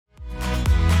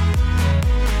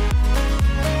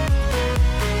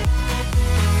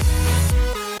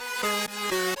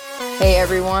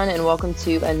everyone, and welcome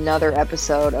to another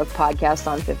episode of Podcast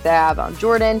on Fifth Ave. I'm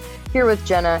Jordan, here with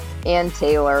Jenna and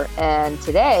Taylor. And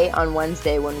today, on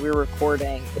Wednesday, when we were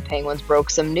recording, the Penguins broke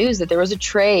some news that there was a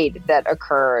trade that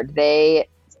occurred. They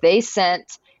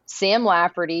sent Sam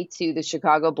Lafferty to the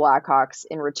Chicago Blackhawks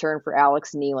in return for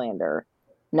Alex Nylander.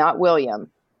 Not William,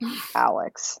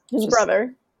 Alex. His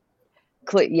brother.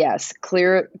 Clear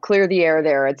the air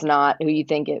there. It's not who you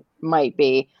think it might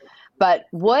be. But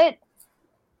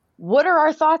what are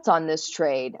our thoughts on this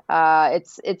trade?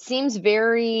 It seems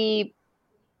very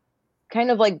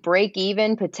kind of like break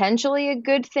even, potentially a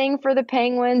good thing for the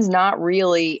Penguins, not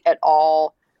really at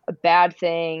all a bad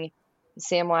thing.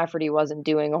 Sam Lafferty wasn't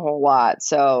doing a whole lot,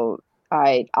 so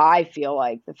I feel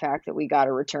like the fact that we got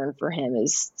a return for him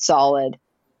is solid.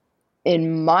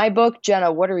 In my book,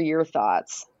 Jenna, what are your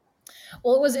thoughts?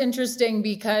 Well, it was interesting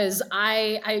because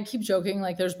I keep joking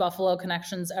like there's Buffalo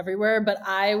connections everywhere, but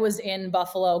I was in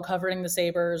Buffalo covering the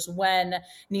Sabres when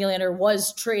Nylander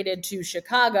was traded to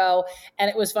Chicago. And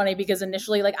it was funny because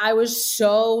initially, like, I was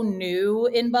so new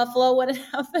in Buffalo when it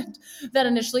happened that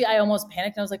initially I almost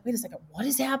panicked. And I was like, wait a second, what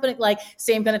is happening? Like,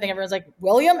 same kind of thing. Everyone's like,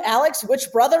 William, Alex,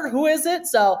 which brother? Who is it?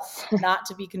 So not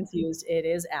to be confused, it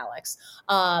is Alex.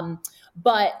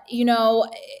 But, you know,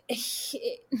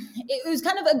 it was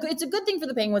kind of it's a good thing for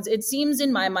the Penguins. It seems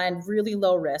in my mind really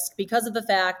low risk because of the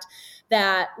fact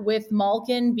that with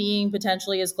Malkin being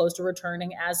potentially as close to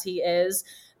returning as he is,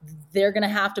 they're going to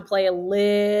have to play a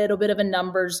little bit of a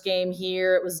numbers game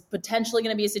here. It was potentially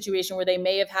going to be a situation where they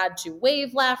may have had to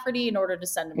waive Lafferty in order to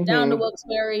send him down to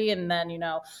Wilkes-Barre. And then, you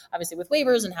know, obviously with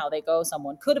waivers and how they go,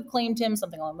 someone could have claimed him,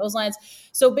 something along those lines.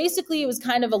 So basically it was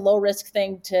kind of a low risk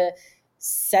thing to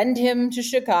send him to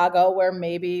Chicago where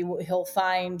maybe he'll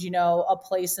find, you know, a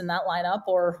place in that lineup,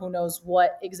 or who knows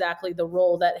what exactly the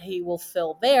role that he will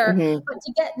fill there. But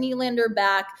to get Nylander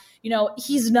back, you know,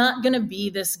 he's not going to be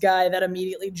this guy that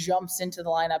immediately jumps into the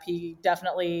lineup. He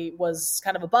definitely was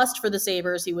kind of a bust for the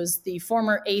Sabres. He was the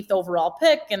former 8th overall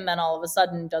pick, and then all of a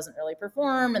sudden doesn't really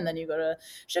perform. And then you go to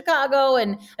Chicago.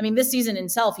 And I mean, this season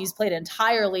himself, he's played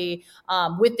entirely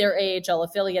with their AHL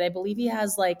affiliate. I believe he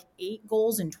has like 8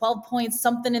 goals and 12 points,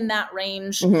 something in that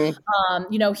range. You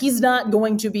know, he's not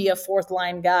going to be a fourth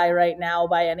line guy right now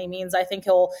by any means. I think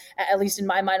he'll, at least in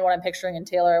my mind, what I'm picturing, and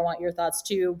Taylor, I want your thoughts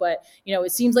too, but, you know,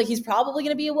 it seems like he's probably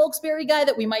going to be a Wilkes-Barre guy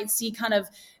that we might see kind of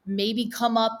maybe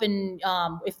come up and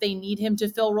if they need him to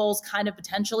fill roles, kind of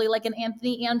potentially like an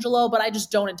Anthony Angelo, but I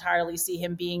just don't entirely see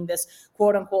him being this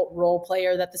quote unquote role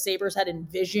player that the Sabres had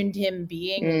envisioned him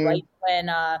being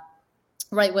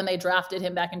right when they drafted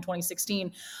him back in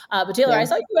 2016. But Taylor, I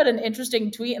saw you had an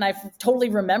interesting tweet, and I totally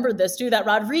remembered this too, that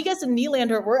Rodriguez and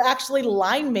Nylander were actually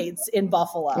line mates in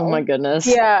Buffalo. Oh my goodness.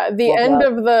 Yeah, the end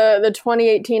of the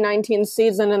 2018-19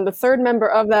 season, and the third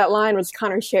member of that line was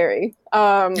Connor Sherry.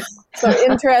 So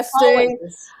interesting.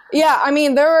 Yeah, I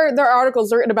mean, there are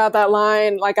articles written about that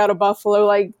line, like out of Buffalo.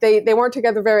 Like they weren't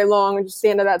together very long, just the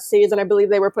end of that season. I believe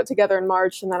they were put together in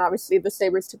March, and then obviously the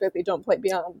Sabres typically don't play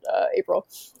beyond April.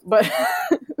 But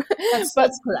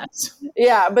that's correct.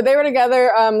 Yeah, but they were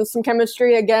together. Some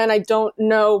chemistry again. I don't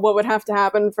know what would have to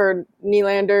happen for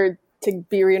Nylander to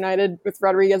be reunited with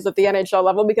Rodriguez at the NHL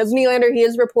level, because Nylander, he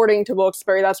is reporting to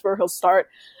Wilkes-Barre. That's where he'll start.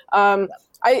 Whenever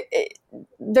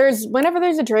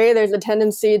there's a trade, there's a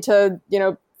tendency to, you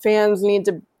know, fans need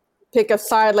to pick a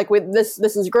side, like with this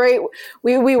is great,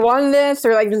 we won this,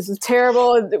 or like this is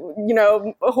terrible, you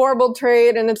know, a horrible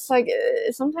trade. And it's like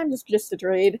sometimes it's just a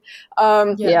trade.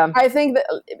 I think that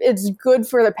it's good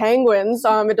for the Penguins.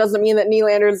 It doesn't mean that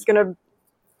Nylander is going to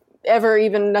ever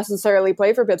even necessarily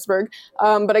play for Pittsburgh.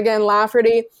 But again,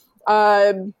 Lafferty,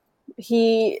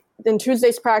 in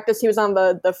Tuesday's practice, he was on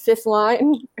the fifth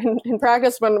line in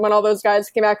practice when all those guys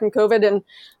came back from COVID, and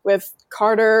with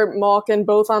Carter, Malkin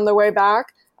both on the way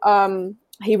back,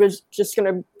 he was just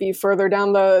going to be further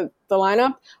down the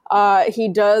lineup. He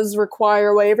does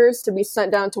require waivers to be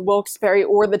sent down to Wilkes-Barre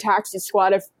or the taxi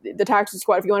squad. If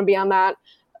you want to be on that,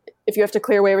 if you have to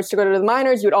clear waivers to go to the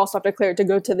minors, you would also have to clear to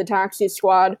go to the taxi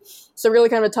squad. So really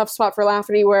kind of a tough spot for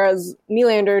Lafferty, whereas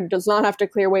Nylander does not have to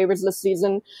clear waivers this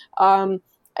season.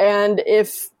 And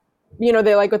if, you know,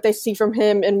 they like what they see from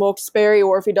him in Wilkes-Barre,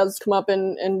 or if he does come up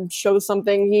and show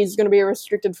something, he's going to be a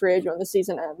restricted free agent when the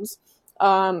season ends.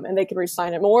 And they can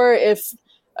re-sign him. Or if,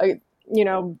 you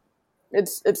know,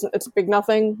 it's a big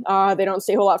nothing, they don't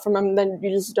see a whole lot from him, then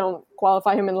you just don't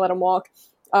qualify him and let him walk.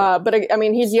 But I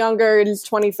mean, he's younger, he's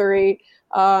 23.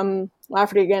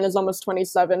 Lafferty again is almost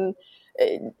 27.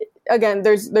 Again,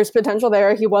 there's potential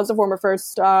there. He was a former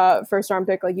first round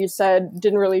pick, like you said,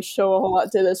 didn't really show a whole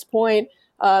lot to this point.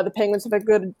 The Penguins have a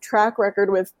good track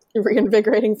record with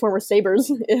reinvigorating former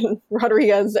Sabres in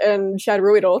Rodriguez and Chad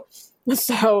Ruhwedel.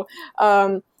 So,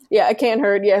 yeah, it can't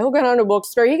hurt. Yeah, he'll go down to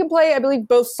Wilkes-Barre. He can play, I believe,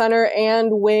 both center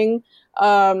and wing,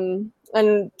 and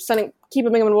keep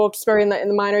him in Wilkes-Barre in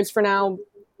the minors for now.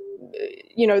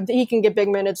 You know, he can get big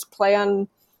minutes, play on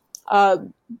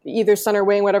either center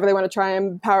wing, whatever they want to try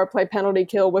him, power play, penalty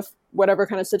kill, with whatever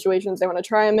kind of situations they want to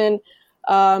try him in,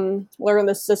 learn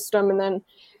the system, and then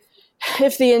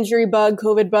if the injury bug,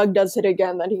 COVID bug does hit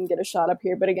again, then he can get a shot up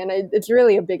here. But again, it's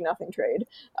really a big nothing trade.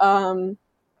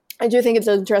 I do think it's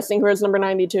interesting who wears number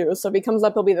 92. So if he comes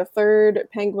up, he'll be the third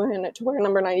Penguin to wear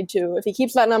number 92. If he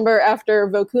keeps that number after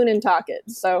Vokun and Tocchet.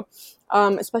 So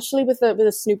especially with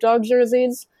the Snoop Dogg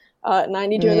jerseys,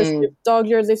 92 in the Snoop Dogg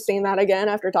jersey, seeing that again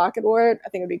after Tocchet wore it, I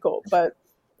think it'd be cool. But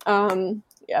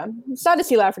yeah, sad to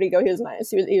see Lafferty go. He was nice.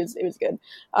 He was good.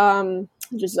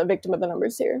 Just a victim of the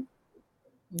numbers here.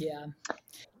 Yeah.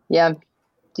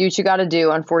 Do what you got to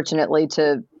do, unfortunately,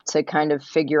 to kind of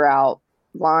figure out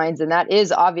lines. And that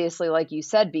is obviously, like you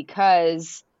said,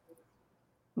 because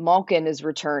Malkin is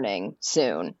returning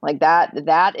soon. Like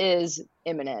that is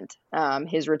imminent,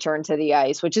 his return to the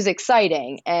ice, which is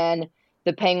exciting. And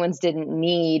the Penguins didn't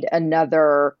need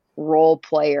another role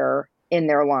player in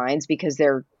their lines because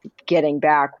they're getting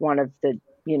back one of the,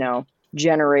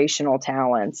 generational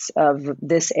talents of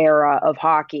this era of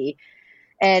hockey.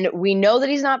 And we know that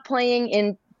he's not playing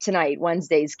in tonight,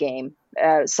 Wednesday's game.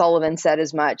 Sullivan said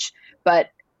as much.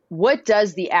 But what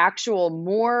does the actual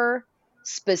more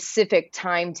specific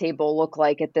timetable look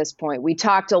like at this point? We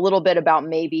talked a little bit about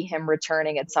maybe him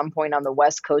returning at some point on the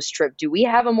West Coast trip. Do we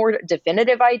have a more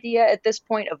definitive idea at this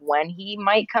point of when he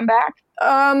might come back?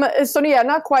 So yeah,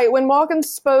 not quite. When Malkin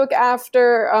spoke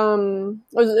after, it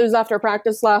was after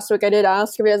practice last week, I did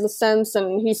ask if he has a sense,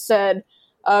 and he said,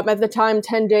 at the time,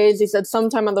 10 days, he said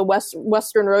sometime on the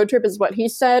Western road trip is what he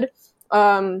said.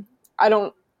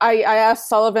 I asked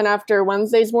Sullivan after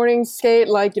Wednesday's morning skate,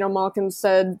 Malkin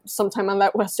said sometime on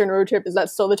that Western road trip, is that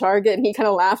still the target? And he kind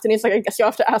of laughed, and he's like, I guess you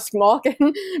have to ask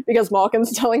Malkin because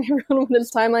Malkin's telling everyone what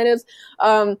his timeline is.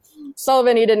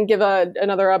 Sullivan, he didn't give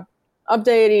another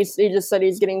update. He just said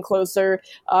he's getting closer.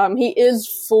 He is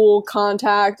full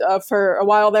contact. For a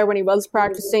while there when he was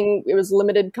practicing, it was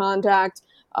limited contact,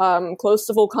 close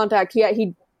to full contact.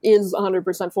 He is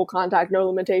 100% full contact, no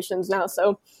limitations now.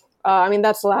 So,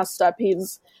 that's the last step.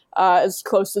 He's as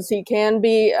close as he can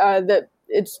be. That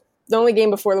it's the only game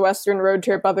before the Western road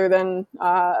trip other than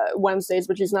Wednesdays,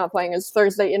 which he's not playing, is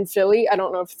Thursday in Philly. I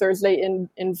don't know if Thursday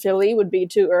in Philly would be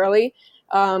too early.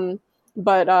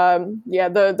 But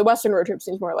the Western road trip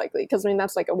seems more likely because,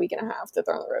 that's like a week and a half that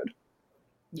they're on the road.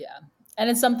 Yeah. And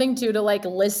it's something, too, to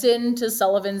listen to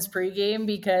Sullivan's pregame,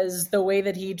 because the way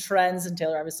that he trends, and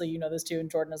Taylor, obviously, you know this too, and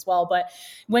Jordan as well, but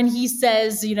when he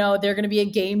says, they're going to be a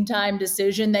game time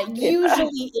decision, that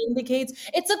usually indicates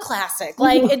it's a classic.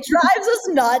 It drives us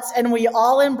nuts and we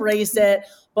all embrace it,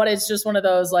 but it's just one of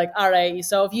those all right.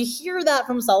 So if you hear that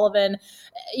from Sullivan,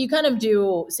 you kind of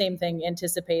do same thing,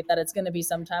 anticipate that it's going to be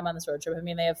sometime on this road trip.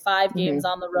 They have 5 games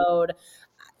on the road.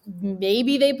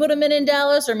 Maybe they put him in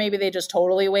Dallas, or maybe they just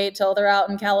totally wait till they're out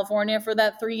in California for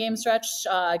that 3-game stretch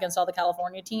against all the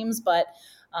California teams. But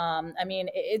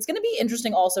it's going to be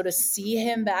interesting also to see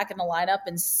him back in the lineup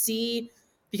and see,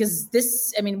 because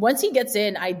once he gets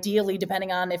in, ideally,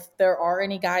 depending on if there are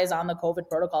any guys on the COVID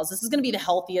protocols, this is going to be the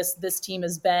healthiest this team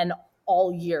has been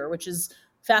all year, which is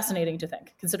fascinating to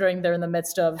think, considering they're in the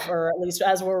midst of, or at least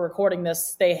as we're recording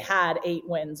this, they had 8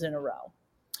 wins in a row.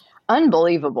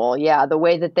 Unbelievable. Yeah. The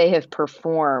way that they have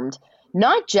performed,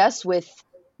 not just with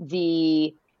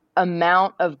the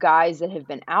amount of guys that have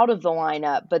been out of the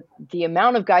lineup, but the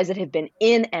amount of guys that have been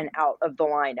in and out of the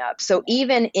lineup. So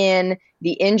even in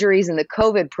the injuries and the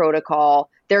COVID protocol,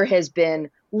 there has been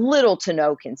little to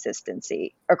no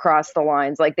consistency across the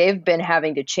lines. They've been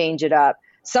having to change it up,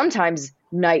 sometimes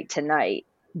night to night,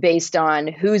 based on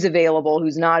who's available,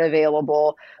 who's not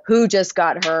available, who just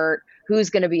got hurt, who's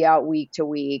going to be out week to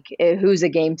week, who's a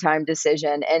game time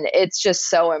decision. And it's just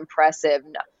so impressive,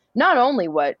 not only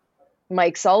what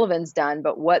Mike Sullivan's done,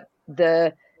 but what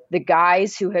the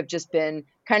guys who have just been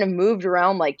kind of moved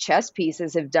around like chess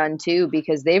pieces have done too,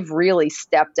 because they've really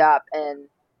stepped up and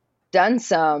done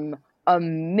some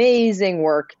amazing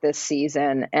work this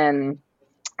season. And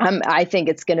I think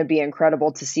it's going to be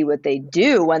incredible to see what they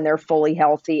do when they're fully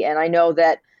healthy. And I know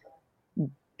that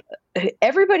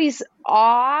everybody's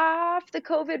off the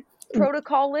COVID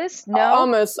protocol list. No,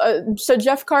 almost. So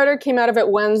Jeff Carter came out of it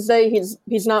Wednesday.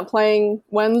 He's not playing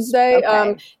Wednesday.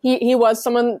 Okay. He was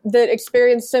someone that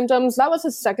experienced symptoms. That was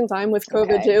his second time with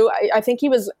COVID too. I think he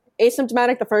was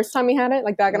asymptomatic the first time he had it,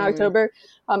 like back in October.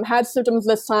 Had symptoms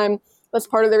this time. That's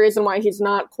part of the reason why he's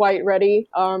not quite ready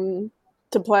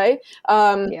to play.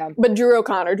 But Drew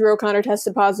O'Connor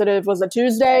tested positive, was a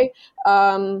Tuesday.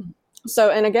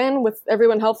 So, and again, with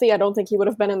everyone healthy, I don't think he would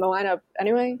have been in the lineup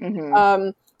anyway.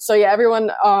 So yeah,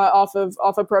 everyone off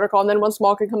of protocol. And then once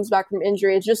Malkin comes back from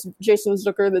injury, it's just Jason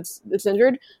Zucker that's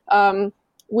injured.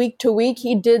 Week to week,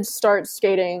 he did start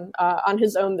skating on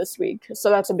his own this week. So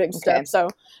that's a big step. So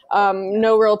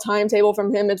no real timetable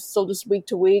from him. It's still just week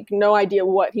to week. No idea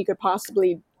what he could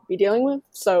possibly be dealing with.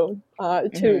 So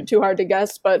too hard to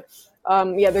guess. But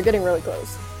yeah, they're getting really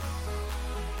close.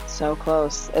 So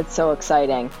close. It's so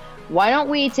exciting. Why don't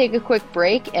we take a quick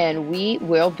break and we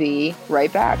will be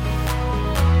right back.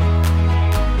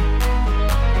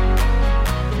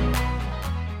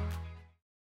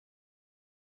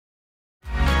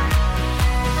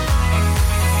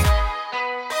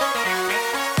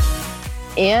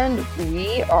 And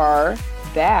we are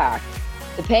back.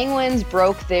 The Penguins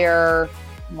broke their,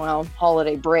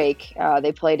 holiday break.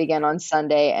 They played again on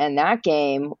Sunday, and that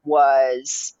game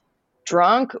was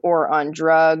drunk or on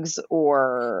drugs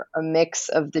or a mix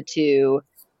of the two.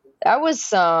 That was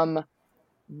some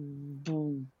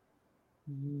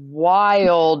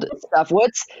wild stuff.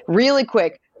 What's really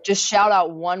quick, just shout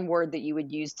out one word that you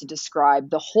would use to describe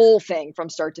the whole thing from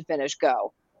start to finish.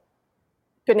 Go.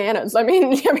 Bananas. I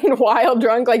mean, wild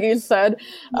drunk, like you said.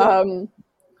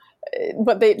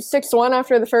 But they 6-1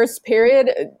 after the first period.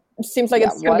 It seems like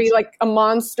it's going to be like a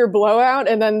monster blowout,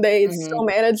 and then they still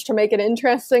manage to make it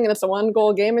interesting, and it's a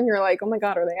 1-goal game, and you're like, oh my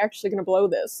God, are they actually going to blow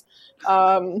this?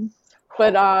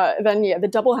 But then, the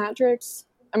double hat tricks.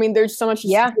 I mean, there's so much to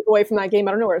take away from that game.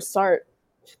 I don't know where to start.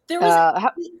 There was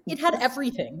it had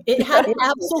everything. It had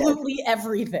absolutely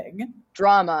everything.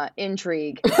 Drama,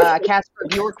 intrigue, Kasper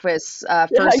Bjorkqvist's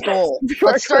first goal.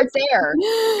 Let's start there.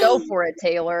 Go for it,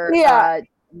 Taylor.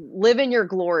 Live in your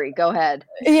glory. Go ahead.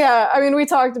 Yeah, I mean, we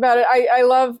talked about it. I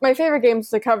love my favorite games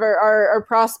to cover are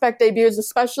prospect debuts,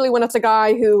 especially when it's a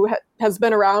guy who has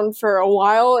been around for a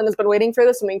while and has been waiting for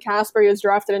this. I mean, Kasper, he was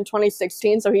drafted in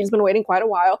 2016, so he's been waiting quite a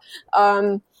while.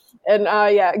 And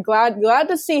glad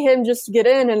to see him just get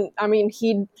in. And I mean,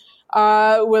 he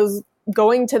was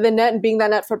going to the net and being that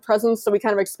net foot presence, so we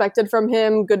kind of expected from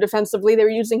him. Good defensively, they were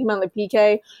using him on the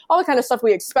PK, all the kind of stuff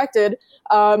we expected.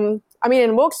 I mean,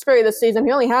 in Wilkes-Barre this season,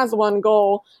 he only has 1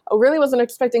 goal. I really wasn't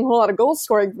expecting a whole lot of goal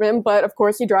scoring from him, but of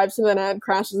course he drives to the net,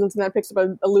 crashes into the net, picks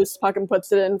up a loose puck and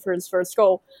puts it in for his first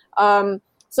goal. So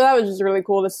that was just really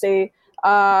cool to see.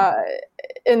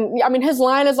 And I mean, his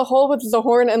line as a whole with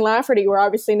Zohorna and Lafferty, we're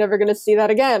obviously never going to see that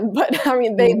again. But I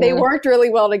mean, they worked really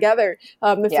well together.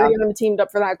 The three of them teamed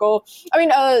up for that goal. I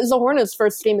mean, Zohorna's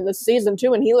first game of the season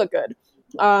too, and he looked good.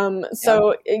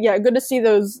 Good to see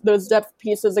those depth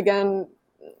pieces again.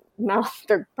 Now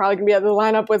they're probably going to be at the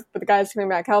lineup with the guys coming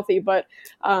back healthy, but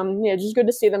just good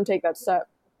to see them take that step.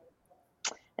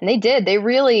 And they did. They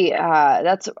really,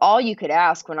 that's all you could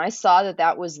ask. When I saw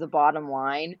that was the bottom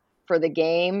line for the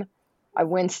game, I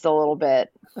winced a little bit.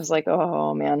 I was like,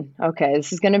 oh man, okay,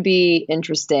 this is going to be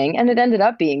interesting. And it ended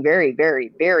up being very,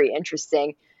 very, very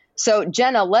interesting. So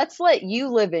Jenna, let's let you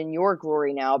live in your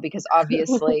glory now, because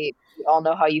obviously we all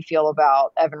know how you feel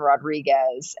about Evan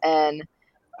Rodrigues. And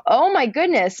oh my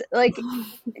goodness, like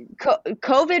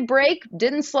COVID break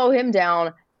didn't slow him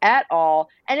down at all.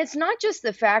 And it's not just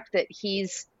the fact that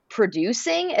he's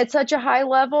producing at such a high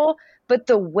level, but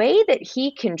the way that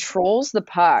he controls the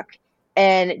puck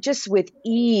and just with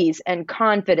ease and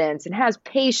confidence and has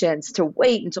patience to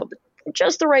wait until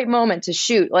just the right moment to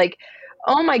shoot. Like,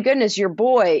 oh my goodness, your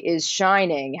boy is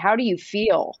shining. How do you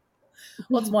feel?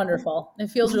 Well, it's wonderful. It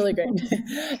feels really great.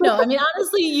 No, I mean,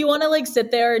 honestly, you want to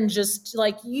sit there and just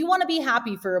you want to be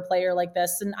happy for a player like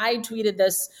this. And I tweeted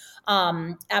this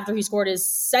after he scored his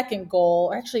second goal,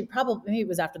 or actually maybe it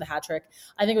was after the hat trick.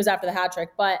 I think it was after the hat trick,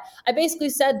 but I basically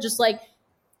said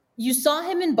you saw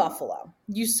him in Buffalo.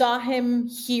 You saw him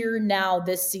here now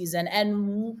this season.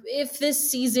 And if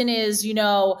this season is,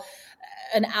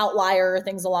 an outlier or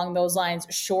things along those lines,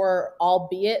 sure,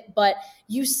 albeit, but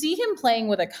you see him playing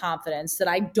with a confidence that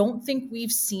I don't think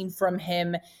we've seen from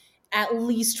him, at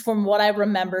least from what I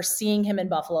remember seeing him in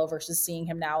Buffalo versus seeing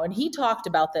him now. And he talked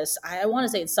about this, I want to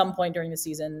say at some point during the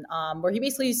season, where he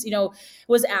basically,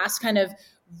 was asked kind of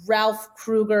Ralph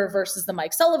Kruger versus the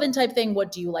Mike Sullivan type thing.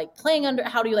 What do you like playing under?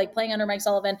 How do you like playing under Mike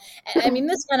Sullivan? And I mean,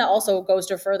 this kind of also goes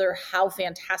to further how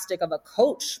fantastic of a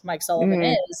coach Mike Sullivan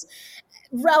is.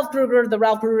 the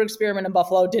Ralph Kruger experiment in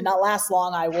Buffalo did not last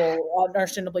long. I will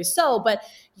understandably so, but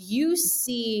you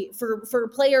see for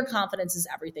player confidence is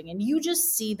everything. And you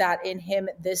just see that in him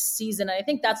this season. And I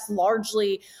think that's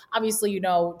largely, obviously,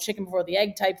 chicken before the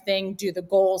egg type thing. Do the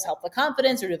goals help the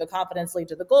confidence, or do the confidence lead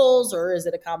to the goals, or is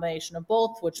it a combination of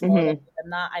both, which more than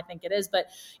not, I think it is. But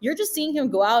you're just seeing him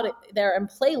go out there and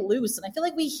play loose. And I feel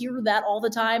like we hear that all the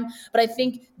time, but I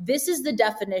think this is the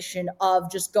definition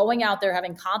of just going out there,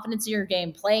 having confidence in your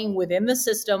game, playing within the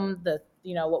system,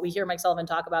 what we hear Mike Sullivan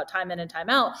talk about time in and time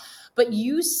out. But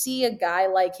you see a guy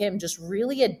like him just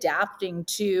really adapting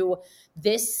to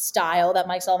this style that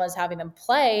Mike Sullivan is having them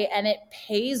play, and it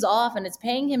pays off, and it's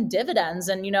paying him dividends.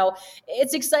 And,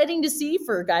 it's exciting to see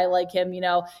for a guy like him.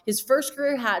 His first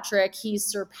career hat trick, he's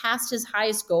surpassed his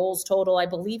highest goals total. I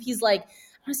believe he's like,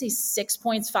 I want to say 6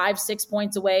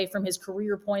 points away from his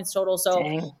career points total. So,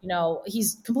 Dang.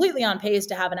 He's completely on pace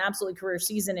to have an absolutely career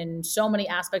season in so many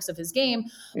aspects of his game.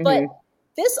 But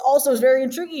this also is very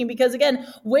intriguing because, again,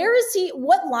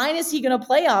 what line is he going to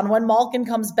play on when Malkin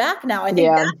comes back now? I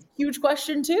think that's a huge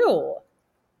question too.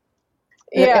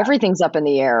 Yeah. Everything's up in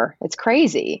the air. It's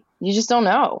crazy. You just don't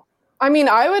know. I mean,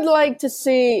 I would like to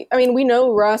see, we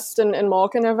know Rust and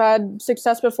Malkin have had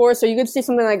success before, so you could see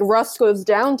something like Rust goes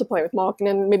down to play with Malkin,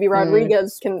 and maybe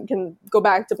Rodriguez can go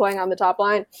back to playing on the top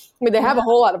line. They have a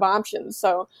whole lot of options,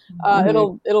 so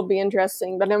it'll be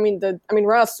interesting. But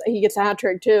Rust, he gets a hat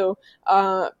trick too,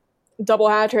 double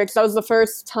hat tricks. That was the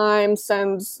first time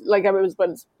since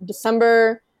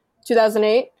December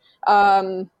 2008.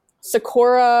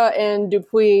 Sakura and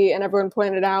Dupuis, and everyone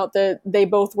pointed out that they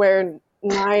both wear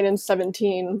 9 and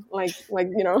 17,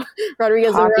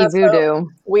 Rodriguez Hockey and voodoo.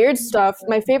 Weird stuff.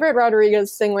 My favorite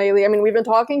Rodriguez thing lately, we've been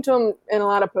talking to him in a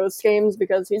lot of post games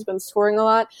because he's been scoring a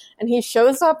lot, and he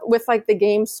shows up with the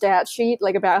game stat sheet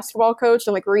like a basketball coach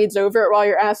and reads over it while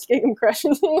you're asking him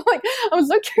questions. I'm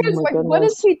so curious, what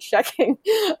is he checking?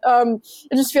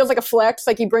 It just feels like a flex.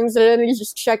 He brings it in and he's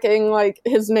just checking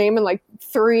his name and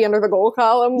 3 under the goal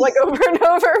column over and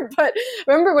over. But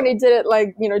remember when he did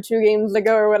it 2 games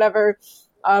ago or whatever,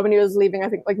 when he was leaving, I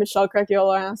think Michelle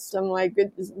Crecchiola asked him what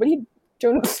are you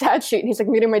doing with the stat sheet? And he's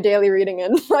reading my daily reading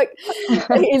in.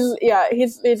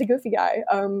 He's a goofy guy.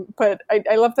 But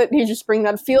I love that he just brings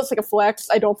that. It feels like a flex.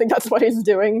 I don't think that's what he's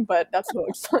doing, but that's what it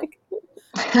looks like.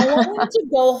 I want him to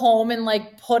go home and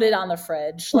put it on the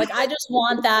fridge. I just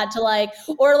want that to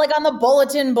or on the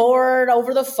bulletin board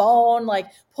over the phone,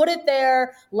 put it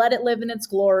there, let it live in its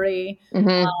glory.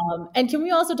 And can we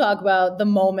also talk about the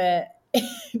moment?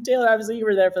 Taylor, obviously you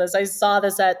were there for this. I saw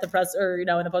this at the press, or in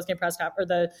the post-game press conference, or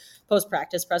the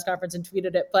post-practice press conference, and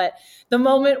tweeted it. But the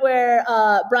moment where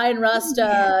Brian Rust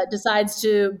decides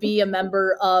to be a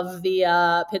member of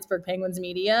the Pittsburgh Penguins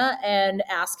media and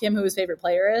ask him who his favorite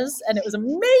player is, and it was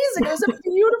amazing. It was a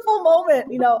beautiful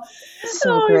moment.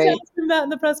 So great. He asked him that in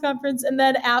the press conference, and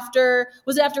then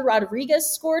was it after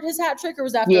Rodriguez scored his hat trick, or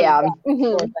was it after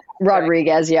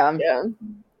Rodriguez? Yeah.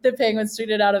 The Penguins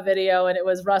tweeted out a video, and it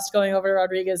was Rust going over to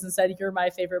Rodriguez and said, "You're my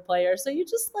favorite player." So you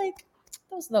just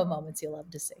those are the moments you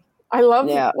love to see. I love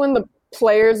when the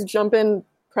players jump in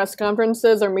press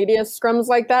conferences or media scrums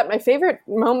like that. My favorite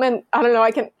moment, I don't know,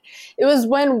 it was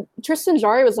when Tristan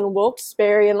Jarry was in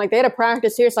Wilkes-Barre, and they had a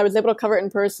practice here, so I was able to cover it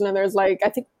in person, and there's I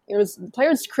think it was the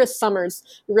player's Chris Summers,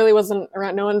 who really wasn't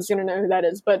around. No one's going to know who that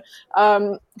is, but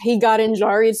he got in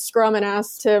Jarry's scrum and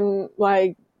asked him,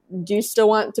 do you still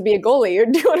want to be a goalie, or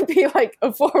do you want to be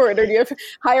a forward, or do you have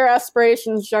higher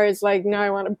aspirations? Jarry's no, I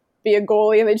want to be a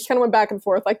goalie. And they just kind of went back and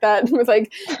forth like that with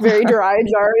very dry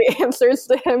Jarry answers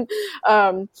to him.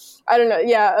 I don't know.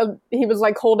 Yeah. He was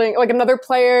holding another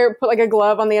player put a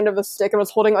glove on the end of the stick and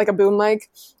was holding a boom mic.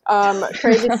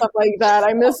 Crazy stuff like that.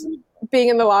 I miss being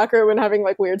in the locker room and having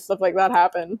weird stuff like that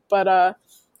happen. But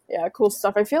yeah, cool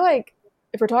stuff. I feel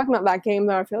if we're talking about that game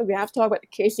though, I feel we have to talk about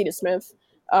Casey DeSmith.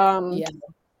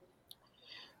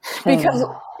 Because,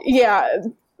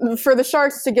 for the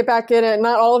Sharks to get back in it,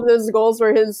 not all of those goals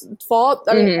were his fault.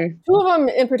 I mean, 2 of them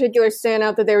in particular stand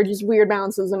out that they were just weird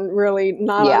bounces and really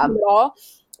not on him at all.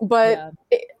 But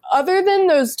other than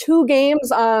those 2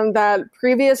 games on that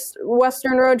previous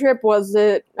Western road trip, was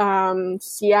it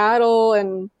Seattle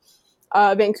and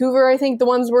Vancouver, I think, the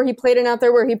ones where he played in out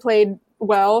there where he played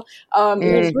well.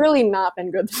 He's really not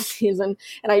been good this season,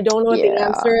 and I don't know what the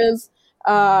answer is.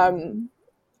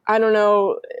 I don't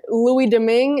know. Louis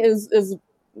Domingue is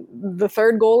the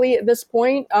 3rd goalie at this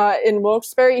point in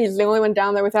Wilkes-Barre. He's the only one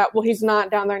down there without. Well, he's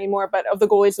not down there anymore. But of the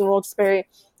goalies in Wilkes-Barre,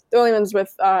 the only ones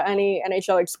with any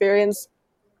NHL experience.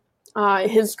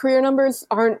 His career numbers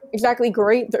aren't exactly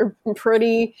great. They're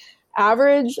pretty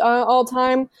average all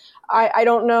time. I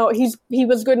don't know. He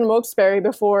was good in Wilkes-Barre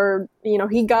before,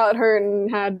 he got hurt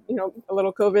and had, a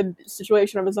little COVID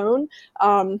situation of his own.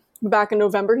 Back in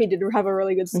November, he did have a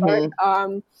really good start.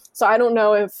 So I don't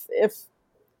know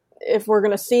if we're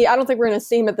going to see, I don't think we're going to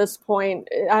see him at this point.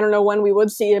 I don't know when we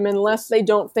would see him unless they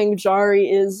don't think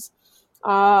Jari is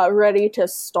ready to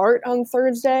start on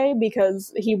Thursday,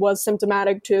 because he was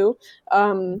symptomatic too.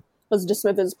 Because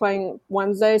DeSmith is playing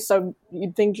Wednesday, so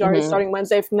you'd think Jari's starting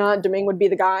Wednesday. If not, Domingue would be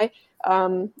the guy.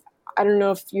 I don't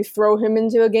know if you throw him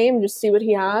into a game, just see what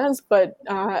he has, but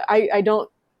I don't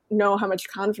know how much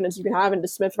confidence you can have in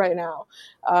DeSmith right now.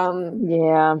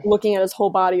 Looking at his whole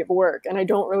body of work, and I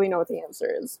don't really know what the answer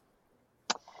is.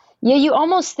 Yeah, you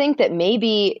almost think that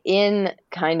maybe in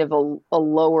kind of a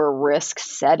lower risk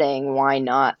setting, why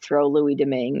not throw Louis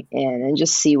Domingue in and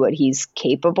just see what he's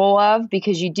capable of?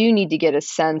 Because you do need to get a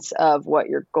sense of what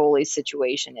your goalie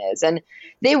situation is. And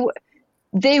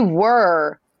they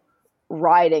were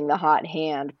riding the hot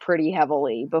hand pretty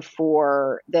heavily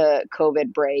before the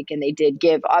COVID break. And they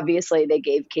gave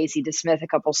Casey DeSmith a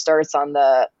couple starts on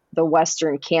the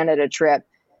Western Canada trip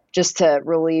just to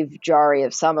relieve Jari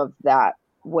of some of that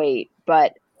weight.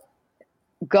 But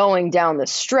going down the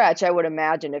stretch, I would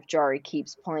imagine if Jari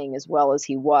keeps playing as well as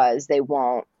he was, they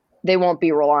won't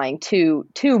be relying too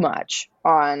much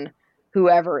on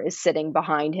whoever is sitting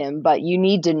behind him. But you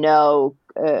need to know,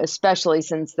 especially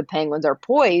since the Penguins are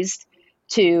poised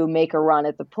to make a run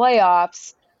at the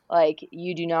playoffs, like,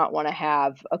 you do not want to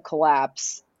have a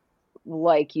collapse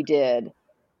like you did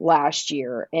last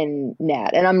year in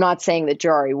net. And I'm not saying that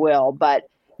Jari will, but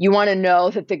you want to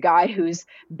know that the guy who's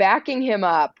backing him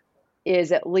up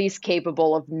is at least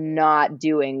capable of not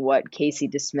doing what Casey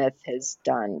DeSmith has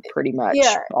done pretty much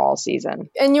all season.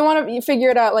 And you want to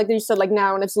figure it out, like you said, like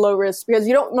now, and it's low risk, because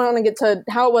you don't want to get to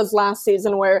how it was last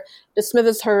season where DeSmith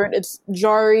is hurt. It's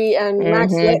Jari and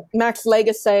Max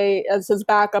Lagacé as his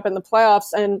backup in the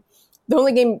playoffs, and the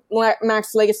only game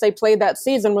Max Lagacé played that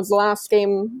season was the last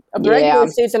game of the regular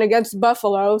season against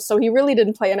Buffalo, so he really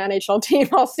didn't play an NHL team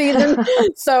all season.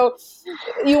 So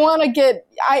you want to get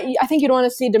 – I think you'd want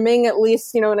to see Domingue at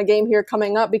least, in a game here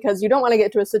coming up, because you don't want to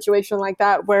get to a situation like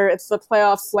that where it's the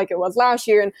playoffs like it was last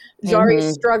year and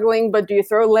Jari's struggling, but do you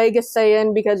throw Lagacé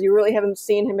in because you really haven't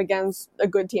seen him against a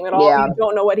good team at all? Yeah. You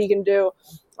don't know what he can do.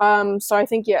 So I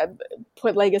think,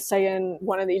 put Lagacé in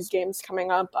one of these games coming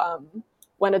up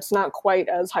when it's not quite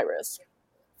as high risk.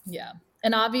 Yeah.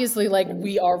 And obviously,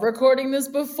 we are recording this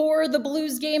before the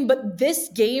Blues game, but this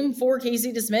game for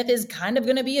Casey DeSmith is kind of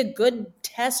going to be a good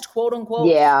test, quote unquote,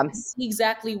 to see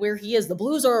exactly where he is. The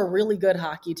Blues are a really good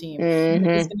hockey team.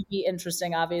 It's going to be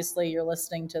interesting. Obviously, you're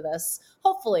listening to this.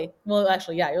 Hopefully, you're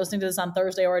listening to this on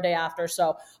Thursday or a day after.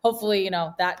 So hopefully,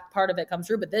 that part of it comes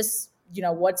through. But this,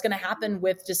 what's going to happen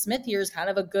with DeSmith here is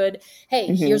kind of a good,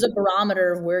 here's a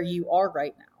barometer of where you are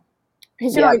right now.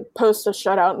 He's going to post a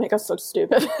shutout and make us look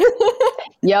stupid.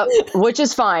 Yep, which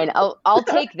is fine. I'll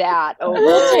take that over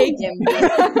him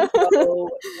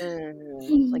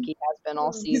like he has been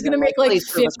all season. He's going to make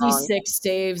 56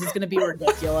 saves. It's going to be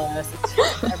ridiculous.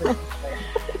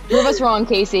 Prove us wrong,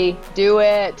 Casey. Do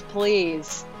it,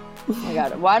 please. Oh my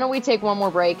God. Why don't we take one more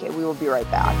break and we will be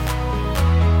right back.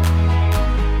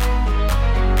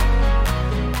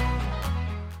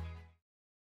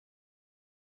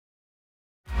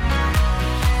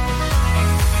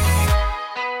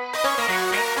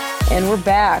 And we're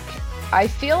back. I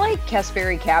feel like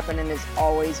Kasperi Kapanen is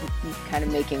always kind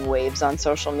of making waves on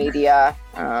social media,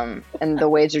 and the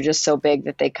waves are just so big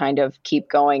that they kind of keep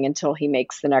going until he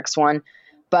makes the next one.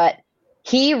 But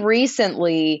he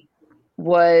recently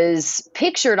was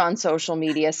pictured on social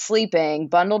media sleeping,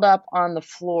 bundled up on the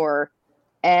floor,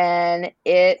 and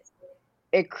it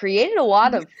created a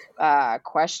lot of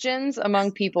questions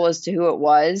among people as to who it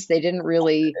was. They didn't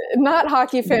really not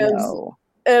hockey fans know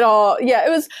at all. Yeah, it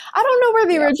was. I don't know where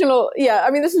the original. Yeah, I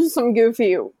mean, this is just some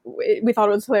goofy. We thought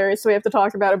it was hilarious, so we have to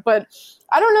talk about it. But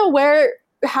I don't know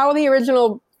how the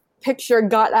original picture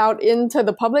got out into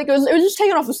the public. It was just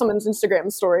taken off of someone's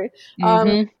Instagram story.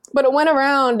 But it went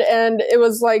around, and it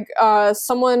was like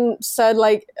someone said,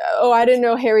 like, "Oh, I didn't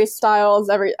know Harry Styles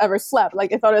ever slept."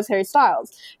 Like, I thought it was Harry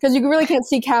Styles, because you really can't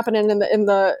see Kapanen in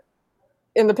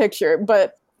the picture.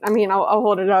 But I mean, I'll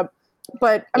hold it up.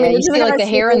 But I mean, you see like the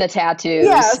hair and the tattoos.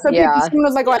 Yeah, so someone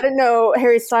was like, "Oh, I didn't know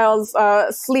Harry Styles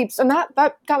sleeps," and that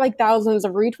got like thousands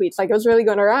of retweets. Like, it was really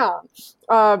going around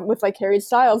with like Harry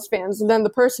Styles fans. And then the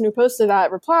person who posted that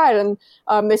replied, and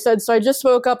they said, "So I just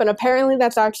woke up, and apparently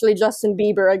that's actually Justin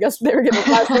Bieber." I guess they were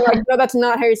getting like, "No, that's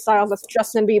not Harry Styles. That's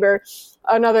Justin Bieber,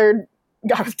 another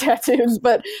guy with tattoos."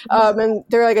 But and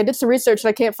they're like, "I did some research, and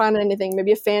I can't find anything.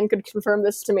 Maybe a fan could confirm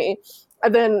this to me."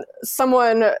 And then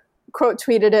someone quote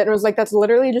tweeted it and was like, that's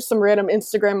literally just some random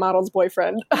Instagram model's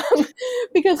boyfriend.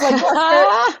 Because like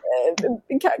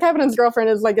Kapanen's girlfriend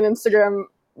is like an Instagram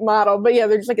model, but yeah,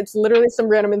 they're just like, it's literally some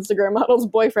random Instagram model's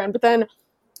boyfriend. But then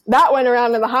that went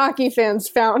around and the hockey fans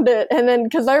found it. And then,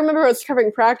 because I remember I was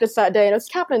covering practice that day and it was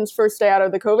Kapanen's first day out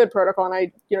of the COVID protocol, and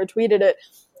I tweeted it.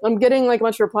 I'm getting like a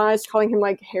bunch of replies calling him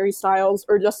like Harry Styles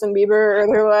or Justin Bieber, or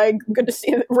they're like, good to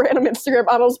see the random Instagram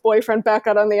model's boyfriend back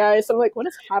out on the ice. I'm like, what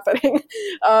is happening?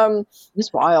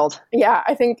 It's wild. Yeah,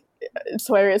 I think it's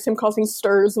hilarious. Him causing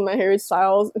stirs in the Harry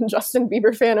Styles and Justin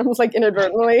Bieber fandoms, like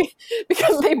inadvertently,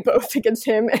 because they both think it's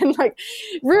him. And like,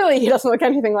 really, he doesn't look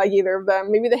anything like either of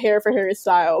them. Maybe the hair for Harry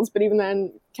Styles, but even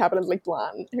then, Kapanen's like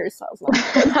blonde. Harry Styles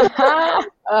not.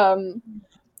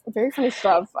 Very funny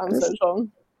stuff on social.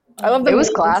 I love it was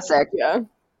classic. Yeah.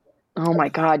 Oh my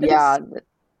God. Yeah.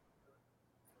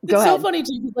 It's so funny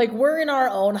too. Like we're in our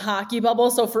own hockey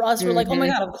bubble. So for us, we're like, oh my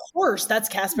God, of course that's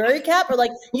Kasperi Kapanen. Or like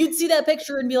you'd see that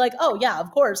picture and be like, oh yeah, of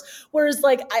course. Whereas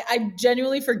like, I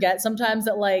genuinely forget sometimes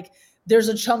that like, there's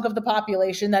a chunk of the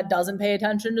population that doesn't pay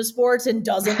attention to sports and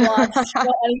doesn't watch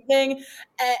anything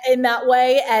in that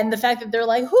way. And the fact that they're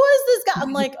like, who is this guy?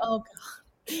 I'm like, oh God.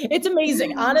 It's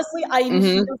amazing. Honestly, I'm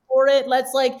here for it.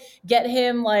 Let's like get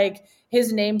him like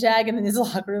his name tag in his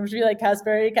locker room should be like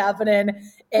Kasperi Kapanen,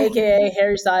 aka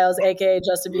Harry Styles, aka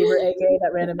Justin Bieber, aka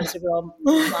that random Instagram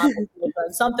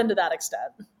something to that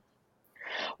extent.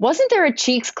 Wasn't there a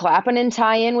Cheeks Kapanen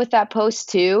tie-in with that post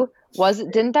too?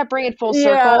 Didn't that bring it full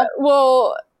circle? Yeah,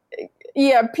 well,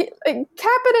 yeah,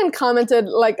 Kapanen commented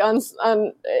like on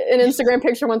an Instagram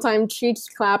picture one time, Cheeks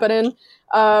Kapanen.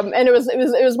 And it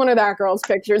was one of that girl's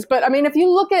pictures. But I mean, if you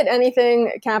look at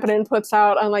anything Kapanen puts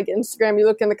out on like Instagram, you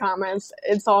look in the comments,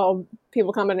 it's all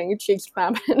people commenting Cheeks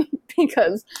Kapanen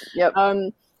because I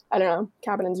don't know,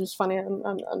 Kapanen's just funny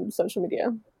on social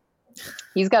media.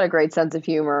 He's got a great sense of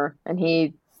humor, and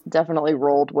he definitely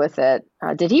rolled with it.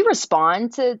 Did he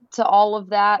respond to all of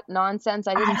that nonsense?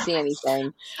 I didn't see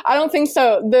anything. I don't think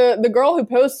so. The girl who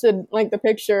posted like the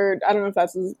picture, I don't know if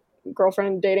that's his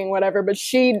girlfriend, dating, whatever, but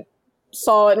she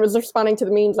saw it and was responding to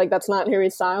the memes like that's not Harry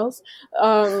Styles.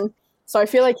 So I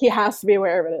feel like he has to be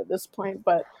aware of it at this point.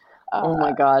 But oh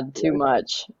my God, too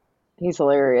much. He's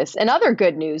hilarious. And other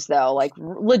good news though, like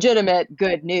legitimate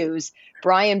good news.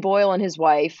 Brian Boyle and his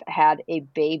wife had a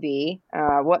baby.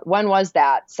 When was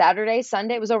that? Saturday,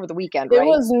 Sunday? It was over the weekend, right? It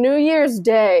was New Year's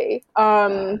Day.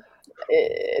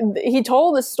 He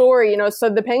told the story, so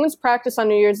the Penguins practiced on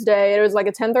New Year's Day. It was like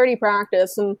a 10:30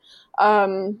 practice, and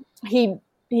he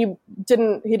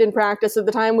didn't practice at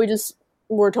the time. We just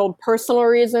were told personal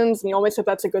reasons, and you always hope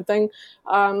that's a good thing.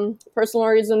 Personal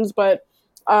reasons, but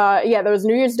there was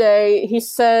New Year's Day. He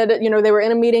said, they were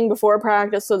in a meeting before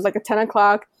practice, so it was like at 10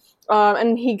 o'clock.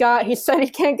 And he said he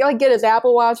can't get his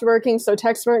Apple Watch working, so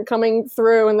texts weren't coming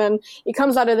through. And then he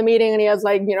comes out of the meeting and he has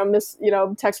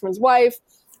text from his wife.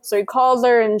 So he calls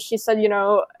her and she said,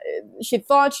 she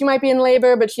thought she might be in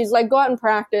labor, but she's like, go out and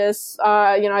practice.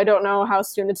 I don't know how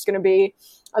soon it's going to be.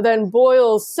 And then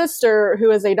Boyle's sister, who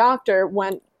is a doctor,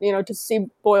 went, to see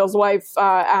Boyle's wife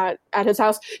at his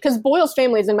house, because Boyle's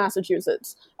family is in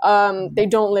Massachusetts. They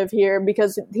don't live here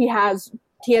because he had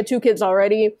 2 kids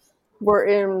already. Were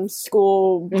in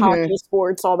school, hockey,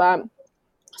 sports, all that.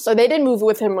 So they did move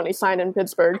with him when he signed in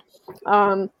Pittsburgh.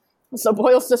 So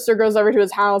Boyle's sister goes over to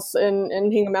his house in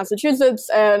Hingham, Massachusetts,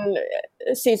 and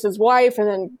sees his wife, and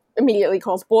then immediately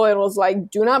calls Boyle and was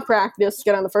like, do not practice,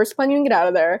 get on the first plane, you can get out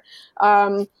of there.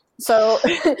 So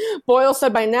Boyle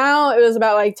said by now it was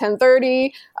about like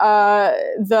 10:30.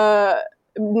 The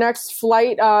next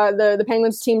flight, the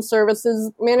Penguins team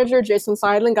services manager, Jason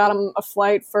Seidlin, got him a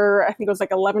flight for, I think it was like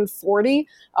 11:40.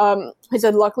 He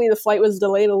said luckily the flight was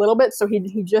delayed a little bit, so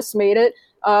he just made it.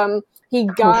 He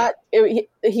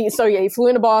flew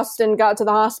into Boston, got to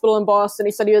the hospital in Boston.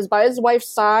 He said he was by his wife's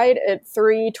side at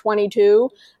 3:22.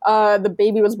 The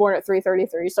baby was born at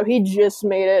 3:33, so he just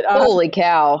made it. Holy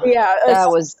cow. Yeah. That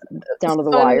was down to the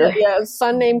wire. Yeah, his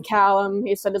son named Callum.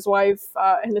 He said his wife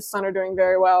and his son are doing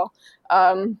very well.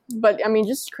 But, I mean,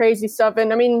 just crazy stuff.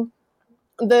 And, I mean,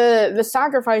 the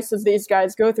sacrifices these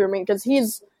guys go through, because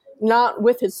he's not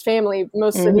with his family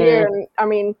most of the year. And, I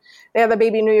mean, they had the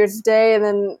baby New Year's Day, and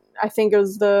then I think it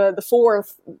was the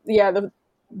 4th. Yeah, the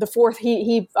 4th,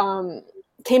 he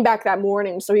came back that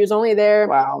morning, so he was only there.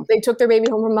 Wow. They took their baby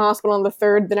home from the hospital on the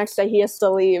 3rd. The next day he has to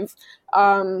leave.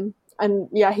 And,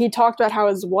 yeah, he talked about how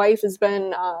his wife has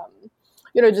been,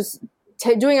 just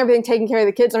doing everything, taking care of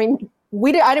the kids. I mean,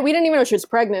 we didn't even know she was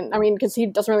pregnant. I mean, because he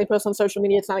doesn't really post on social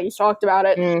media. It's not like he's talked about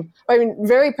it. I mean,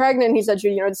 very pregnant. He said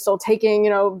she, still taking,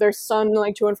 their son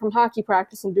like to and from hockey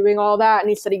practice and doing all that. And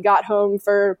he said he got home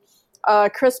for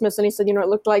Christmas, and he said, it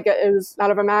looked like it was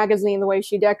out of a magazine the way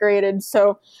she decorated.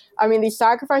 So, I mean, these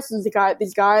sacrifices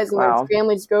these guys and their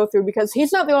families go through, because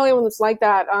he's not the only one that's like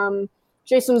that.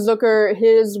 Jason Zucker,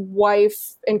 his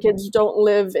wife and kids don't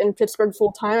live in Pittsburgh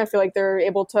full time. I feel like they're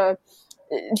able to.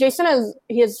 Jason has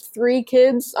 3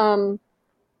 kids. The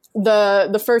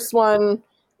first one,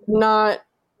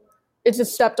 it's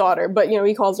his stepdaughter, but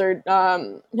he calls her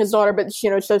his daughter. But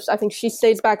I think she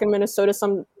stays back in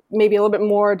Minnesota maybe a little bit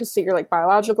more to see her like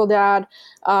biological dad.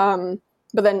 But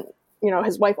then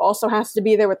his wife also has to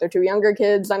be there with their 2 younger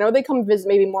kids. I know they come visit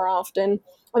maybe more often.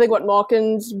 I think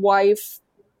Malkin's wife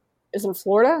is in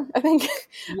Florida, I think.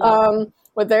 Yeah.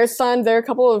 With their son, there are a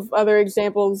couple of other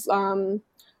examples.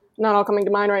 Not all coming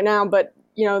to mind right now, but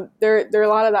there are a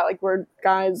lot of that, like where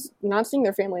guys not seeing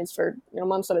their families for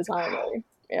months at a time. Really.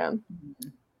 Yeah,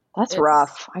 that's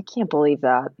rough. I can't believe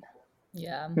that.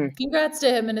 Yeah, congrats to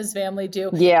him and his family too.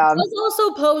 Yeah, let's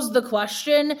also pose the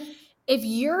question: if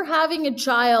you're having a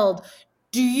child,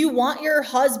 do you want your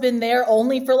husband there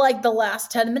only for like the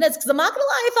last 10 minutes? Because I'm not gonna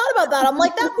lie, I thought about that. I'm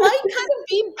like, that might kind of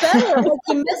be better. Like,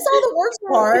 you miss all the worst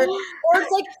part, or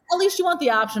it's like at least you want the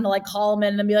option to like call him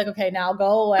in and be like, okay, now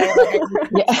go away. Like,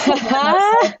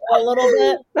 a little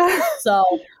bit. So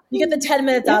you get the 10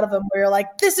 minutes out of him where you're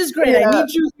like, this is great. I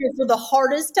need you here for the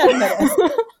hardest 10 minutes.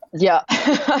 Yeah.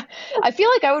 I feel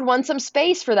like I would want some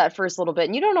space for that first little bit.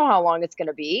 And you don't know how long it's going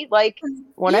to be. Like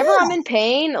whenever I'm in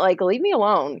pain, like leave me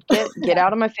alone, get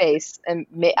out of my face. And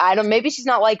maybe she's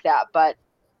not like that, but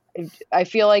I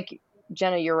feel like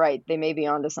Jenna, you're right. They may be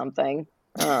onto something.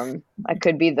 I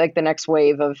could be like the next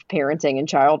wave of parenting and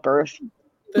childbirth.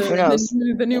 Who knows?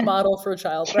 The new model for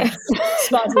childbirth.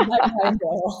 Sponsored by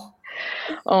Kindle.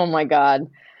 Oh my God.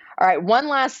 All right, one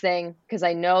last thing, because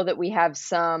I know that we have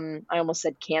some, I almost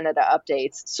said Canada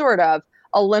updates, sort of,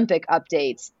 Olympic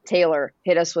updates. Taylor,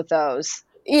 hit us with those.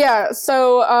 Yeah,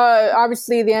 so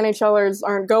obviously the NHLers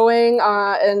aren't going,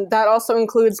 and that also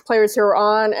includes players who are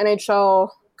on NHL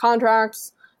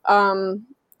contracts.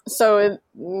 So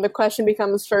the question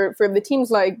becomes for the teams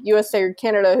like USA or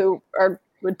Canada, who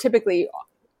would typically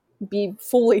be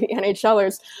fully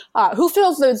NHLers, who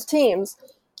fills those teams?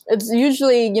 It's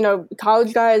usually,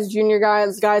 college guys, junior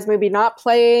guys maybe not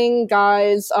playing,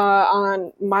 guys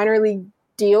on minor league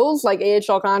deals like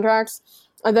AHL contracts.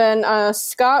 And then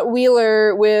Scott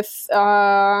Wheeler he's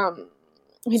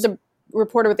a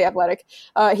reporter with The Athletic.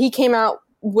 He came out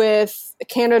with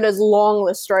Canada's long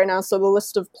list right now, so the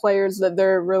list of players that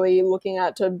they're really looking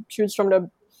at to choose from to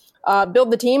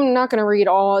build the team. I'm not going to read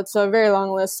all. It's a very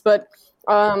long list, but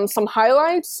some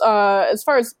highlights as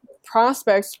far as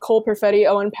prospects: Cole Perfetti,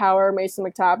 Owen Power, Mason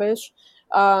McTavish.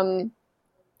 The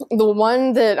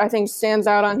one that I think stands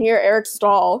out on here, Eric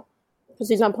Stahl, because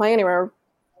he's not playing anywhere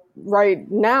right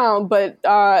now, but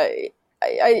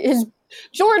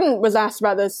Jordan was asked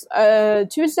about this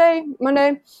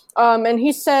Monday, and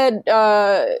he said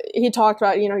he talked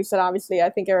about, he said obviously I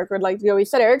think Eric would like to go. He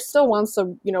said Eric still wants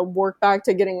to work back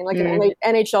to getting like an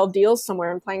NHL deal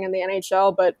somewhere and playing in the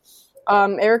NHL, but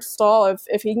Eric Stahl,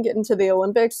 if he can get into the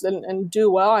Olympics and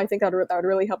do well, I think that would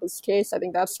really help his case. I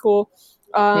think that's cool.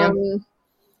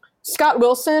 Scott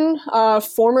Wilson,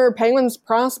 former Penguins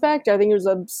prospect. I think he was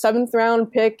a 7th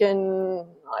round pick in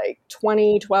like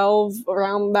 2012,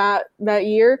 around that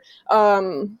year.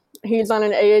 He's on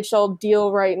an AHL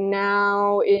deal right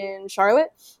now in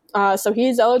Charlotte. So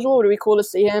he's eligible. It would be cool to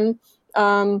see him.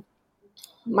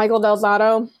 Michael Del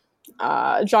Zotto,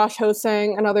 Josh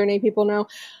Hosang, another name people know.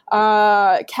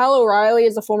 Cal O'Reilly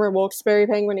is a former Wilkes-Barre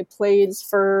Penguin. He plays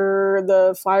for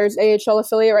the Flyers AHL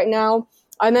affiliate right now.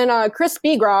 And then Chris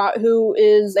Bigras, who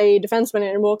is a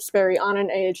defenseman in Wilkes-Barre on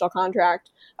an AHL contract.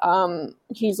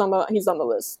 He's on the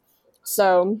list.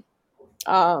 So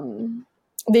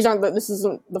this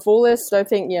isn't the full list. I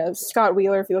think Scott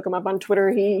Wheeler, if you look him up on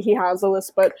Twitter, he has a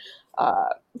list. But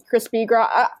Chris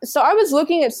Bigras. So I was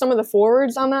looking at some of the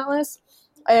forwards on that list,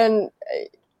 and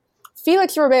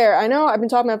Felix Robert. I know I've been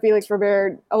talking about Felix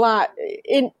Robert a lot.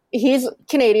 He's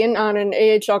Canadian on an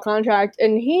AHL contract,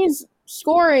 and he's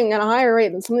scoring at a higher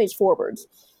rate than some of these forwards.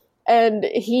 And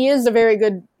he is a very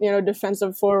good,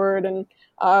 defensive forward, and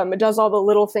it does all the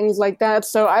little things like that.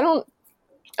 So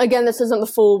again, this isn't the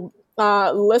full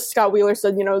list. Scott Wheeler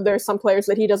said, there's some players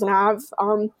that he doesn't have.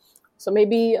 So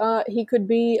maybe he could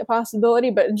be a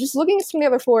possibility. But just looking at some of the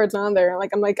other forwards on there,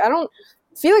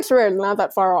 Felix Ferrer is not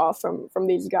that far off from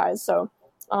these guys. So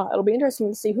it'll be interesting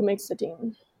to see who makes the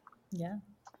team. Yeah.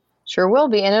 Sure will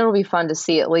be, and it'll be fun to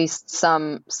see at least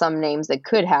some names that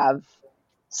could have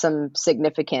some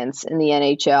significance in the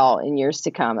NHL in years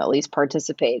to come, at least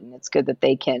participate. And it's good that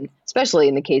they can, especially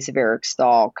in the case of Eric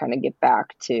Staal, kind of get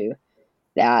back to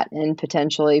that and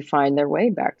potentially find their way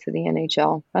back to the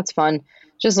NHL. That's fun.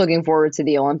 Just looking forward to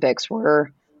the Olympics. We're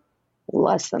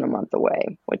less than a month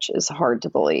away, which is hard to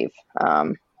believe.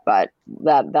 But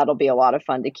that'll be a lot of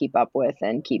fun to keep up with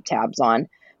and keep tabs on.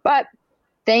 But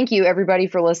thank you, everybody,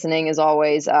 for listening. As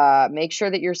always, make sure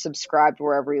that you're subscribed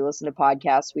wherever you listen to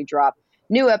podcasts. We drop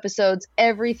new episodes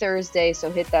every Thursday,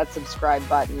 so hit that subscribe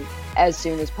button as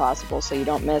soon as possible so you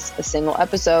don't miss a single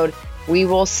episode. We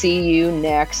will see you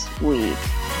next week.